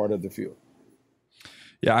deep part of the field.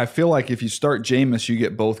 Yeah, I feel like if you start Jameis, you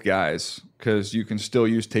get both guys because you can still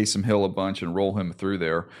use Taysom Hill a bunch and roll him through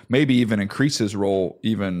there. Maybe even increase his role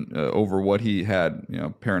even over what he had,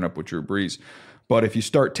 pairing up with Drew Brees. But if you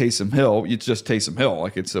start Taysom Hill, it's just Taysom Hill.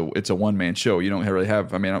 Like it's a one-man show. You don't really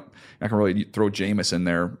have. I mean, I can really throw Jameis in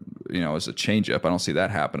there, as a changeup. I don't see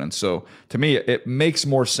that happening. So to me, it makes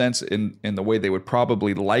more sense in the way they would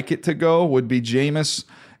probably like it to go would be Jameis,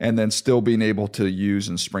 and then still being able to use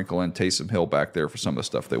and sprinkle in Taysom Hill back there for some of the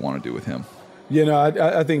stuff they want to do with him.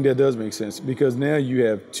 I think that does make sense because now you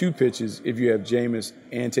have two pitches if you have Jameis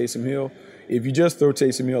and Taysom Hill. if you just throw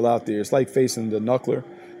Taysom Hill out there, it's like facing the knuckler.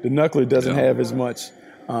 The knuckler doesn't have as much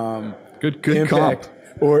good impact comp.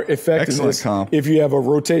 Or effectiveness. Excellent comp. If you have a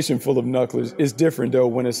rotation full of knucklers. It's different though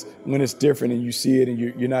when it's different and you see it and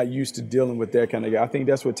you're not used to dealing with that kind of guy. I think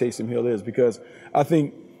that's what Taysom Hill is, because I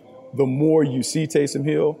think the more you see Taysom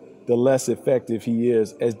Hill, the less effective he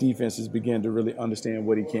is as defenses begin to really understand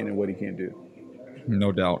what he can and what he can't do.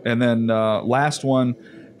 No doubt. And then last one,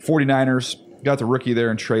 49ers got the rookie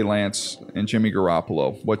there in Trey Lance and Jimmy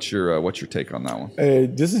Garoppolo. What's your take on that one?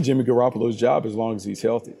 This is Jimmy Garoppolo's job as long as he's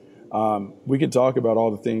healthy. We could talk about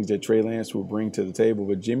all the things that Trey Lance will bring to the table,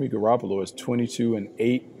 but Jimmy Garoppolo is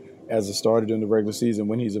 22-8 as a starter during the regular season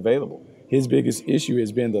when he's available. His biggest issue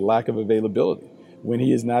has been the lack of availability. When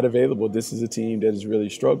he is not available, this is a team that has really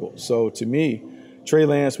struggled. So to me, Trey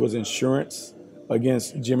Lance was insurance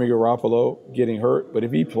against Jimmy Garoppolo getting hurt. But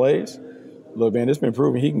if he plays, look, man, it's been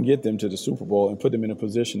proven he can get them to the Super Bowl and put them in a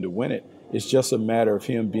position to win it. It's just a matter of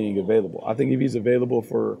him being available. I think if he's available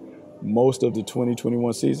for most of the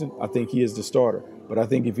 2021 season, I think he is the starter. But I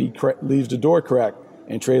think if he leaves the door cracked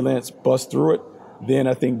and Trey Lance busts through it, then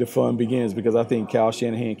I think the fun begins, because I think Kyle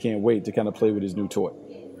Shanahan can't wait to kind of play with his new toy.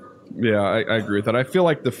 Yeah, I agree with that. I feel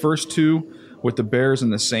like the first two with the Bears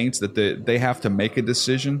and the Saints, that they have to make a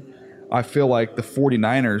decision. I feel like the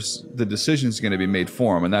 49ers, the decision is going to be made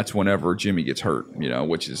for them, and that's whenever Jimmy gets hurt,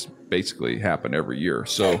 which is basically happen every year.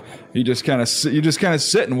 So you just kind of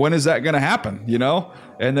sit, and when is that going to happen,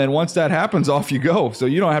 And then once that happens, off you go. So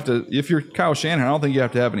you don't have to, if you're Kyle Shanahan, I don't think you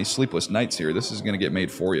have to have any sleepless nights here. This is going to get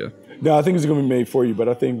made for you. No, I think it's going to be made for you, but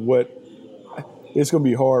I think it's going to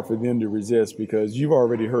be hard for them to resist, because you've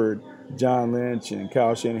already heard John Lynch and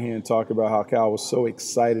Kyle Shanahan talk about how Kyle was so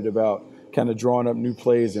excited about kind of drawing up new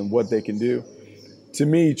plays and what they can do. To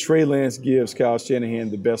me, Trey Lance gives Kyle Shanahan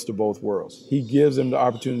the best of both worlds. He gives them the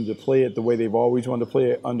opportunity to play it the way they've always wanted to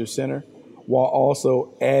play it under center, while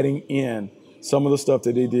also adding in some of the stuff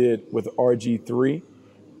that they did with RG3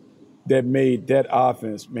 that made that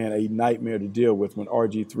offense, man, a nightmare to deal with when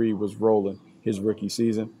RG3 was rolling his rookie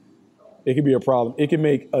season. It could be a problem. It can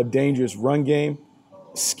make a dangerous run game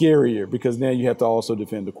scarier, because now you have to also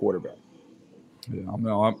defend the quarterback. Yeah,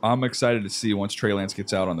 no, I'm excited to see once Trey Lance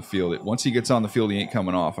gets out on the field. Once he gets on the field, he ain't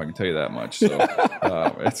coming off. I can tell you that much. So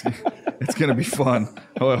it's going to be fun.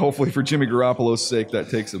 Hopefully for Jimmy Garoppolo's sake, that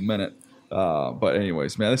takes a minute. But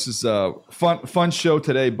anyways, man, this is a fun show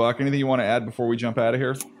today, Buck. Anything you want to add before we jump out of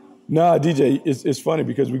here? Nah, DJ, it's funny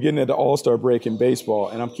because we're getting at the All-Star break in baseball,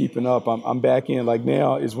 and I'm keeping up. I'm back in. Like,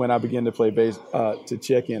 now is when I begin to play to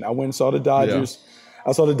check in. I went and saw the Dodgers. Yeah.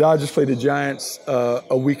 I saw the Dodgers play the Giants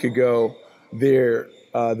a week ago.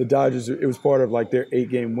 The Dodgers, it was part of like their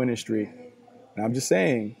 8-game winning streak. And I'm just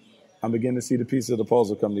saying, I'm beginning to see the pieces of the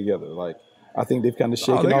puzzle come together. Like, I think they've kind of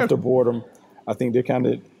shaken off the boredom. I think they're kind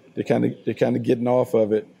of getting off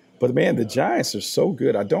of it. But man, the Giants are so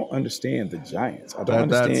good. I don't understand the Giants. I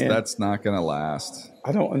don't understand. That's not going to last.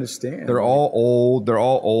 I don't understand. They're all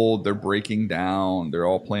old. They're breaking down. They're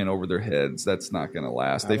all playing over their heads. That's not going to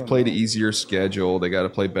last. They've played an easier schedule. They got to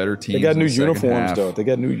play better teams. They got new uniforms, though. They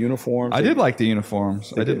got new uniforms. I did like the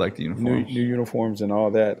uniforms. New uniforms and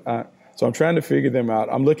all that. So I'm trying to figure them out.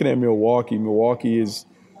 I'm looking at Milwaukee. Milwaukee is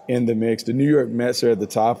in the mix. The New York Mets are at the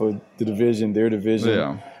top of the division, their division.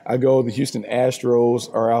 Yeah. The Houston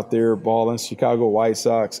Astros are out there balling, Chicago White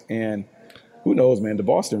Sox, and who knows, man, the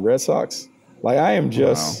Boston Red Sox. Like, I am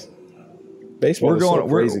just baseball is so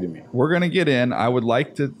crazy to me. We're going to get in. I would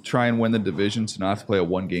like to try and win the division, so not have to play a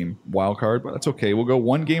one-game wild card, but that's okay. We'll go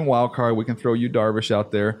one-game wild card. We can throw you Darvish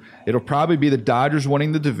out there. It'll probably be the Dodgers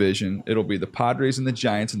winning the division. It'll be the Padres and the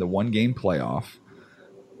Giants in the one-game playoff.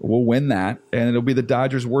 We'll win that, and it'll be the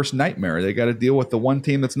Dodgers' worst nightmare. They got to deal with the one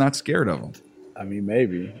team that's not scared of them. I mean,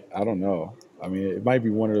 maybe. I don't know. I mean, it might be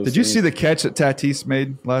one of those. Did you see the catch that Tatis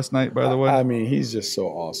made last night, by the way? I mean, he's just so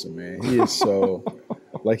awesome, man. He is so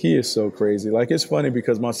he is so crazy. Like, it's funny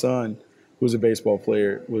because my son, who's a baseball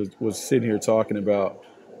player, was sitting here talking about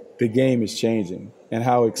the game is changing and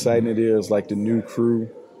how exciting it is, like the new crew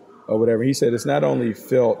or whatever. He said it's not only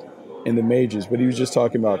felt in the majors, but he was just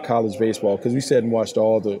talking about college baseball, because we sat and watched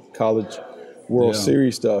all the college World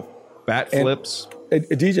Series stuff. Bat flips. And,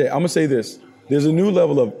 DJ, I'm going to say this. There's a new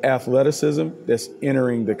level of athleticism that's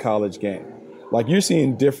entering the college game. Like, you're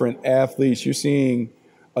seeing different athletes. You're seeing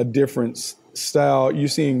a different style. You're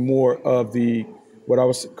seeing more of the, what I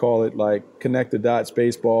would call it, like connect the dots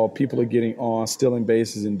baseball. People are getting on, stealing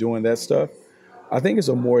bases and doing that stuff. I think it's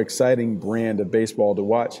a more exciting brand of baseball to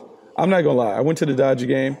watch. I'm not going to lie. I went to the Dodger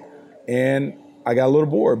game and I got a little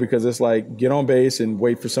bored, because it's like get on base and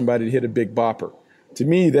wait for somebody to hit a big bopper. To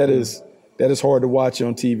me, that is that is hard to watch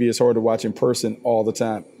on TV. It's hard to watch in person all the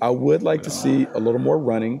time. I would like to see a little more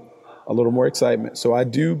running, a little more excitement. So I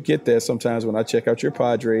do get that sometimes when I check out your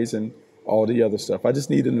Padres and all the other stuff. I just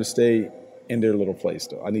need them to stay in their little place,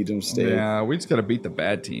 though. I need them to stay. Yeah, we just got to beat the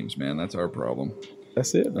bad teams, man. That's our problem.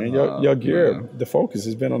 That's it, man. Y'all Garrett, the focus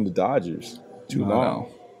has been on the Dodgers too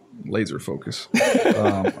long. Laser focus.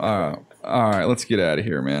 All right, let's get out of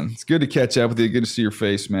here, man. It's good to catch up with you. Good to see your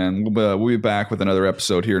face, man. We'll be back with another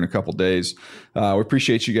episode here in a couple days. We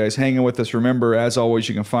appreciate you guys hanging with us. Remember, as always,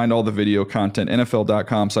 you can find all the video content,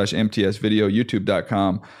 NFL.com/MTS video,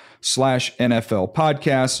 YouTube.com/NFL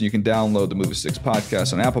podcasts. You can download the Move the Sticks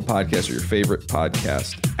podcast on Apple Podcasts or your favorite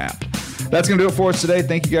podcast app. That's going to do it for us today.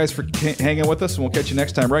 Thank you guys for hanging with us, and we'll catch you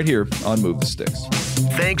next time right here on Move the Sticks.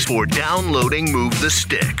 Thanks for downloading Move the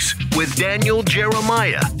Sticks with Daniel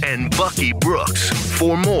Jeremiah and Bucky Brooks.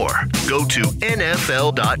 For more, go to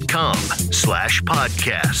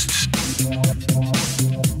NFL.com/podcasts.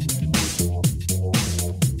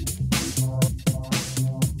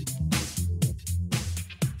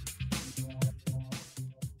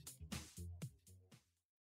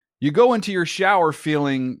 You go into your shower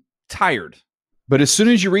feeling tired, but as soon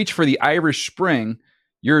as you reach for the Irish Spring,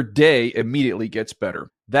 your day immediately gets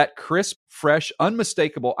better. That crisp, fresh,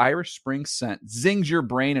 unmistakable Irish Spring scent zings your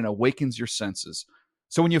brain and awakens your senses.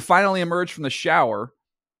 So when you finally emerge from the shower,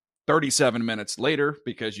 37 minutes later,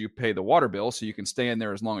 because you pay the water bill so you can stay in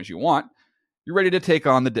there as long as you want, you're ready to take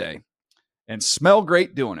on the day and smell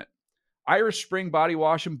great doing it. Irish Spring Body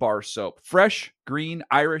Wash and Bar Soap. Fresh, green,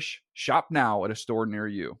 Irish. Shop now at a store near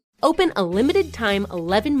you. Open a limited-time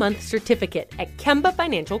 11-month certificate at Kemba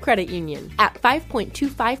Financial Credit Union. At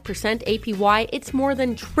 5.25% APY, it's more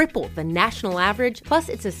than triple the national average, plus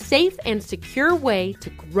it's a safe and secure way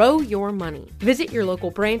to grow your money. Visit your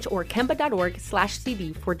local branch or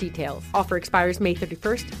kemba.org/cb for details. Offer expires May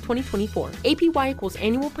 31st, 2024. APY equals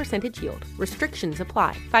annual percentage yield. Restrictions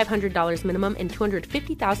apply. $500 minimum and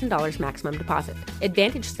 $250,000 maximum deposit.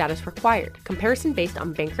 Advantage status required. Comparison based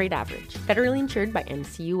on bank rate average. Federally insured by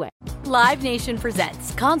NCUA. Live Nation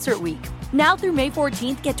presents Concert Week. Now through May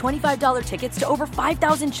 14th, get $25 tickets to over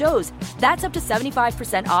 5,000 shows. That's up to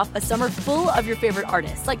 75% off a summer full of your favorite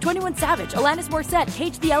artists like 21 Savage, Alanis Morissette,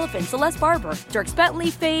 Cage the Elephant, Celeste Barber, Dierks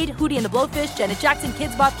Bentley, Fade, Hootie and the Blowfish, Janet Jackson,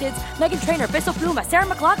 Kids Bop Kids, Meghan Trainor, Bissell Pluma, Sarah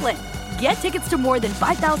McLachlan. Get tickets to more than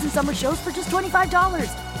 5,000 summer shows for just $25.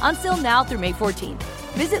 Until now through May 14th.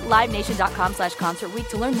 Visit LiveNation.com/Concert Week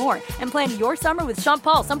to learn more and plan your summer with Sean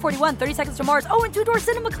Paul, Sum 41, 30 Seconds to Mars, and Two Door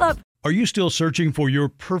Cinema Club. Are you still searching for your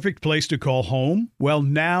perfect place to call home? Well,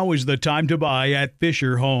 now is the time to buy at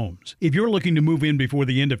Fisher Homes. If you're looking to move in before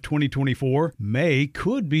the end of 2024, May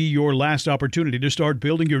could be your last opportunity to start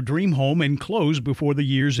building your dream home and close before the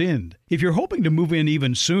year's end. If you're hoping to move in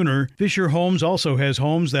even sooner, Fisher Homes also has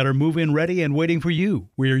homes that are move-in ready and waiting for you,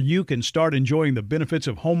 where you can start enjoying the benefits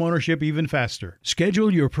of homeownership even faster.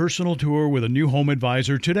 Schedule your personal tour with a new home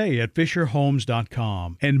advisor today at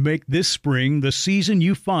FisherHomes.com and make this spring the season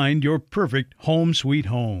you find your perfect home sweet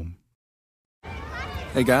home.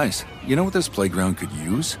 Hey guys, you know what this playground could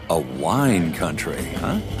use? A wine country,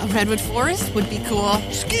 huh? A redwood forest would be cool.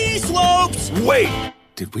 Ski slopes! Wait!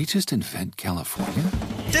 Did we just invent California?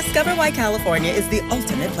 Discover why California is the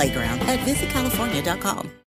ultimate playground at visitcalifornia.com.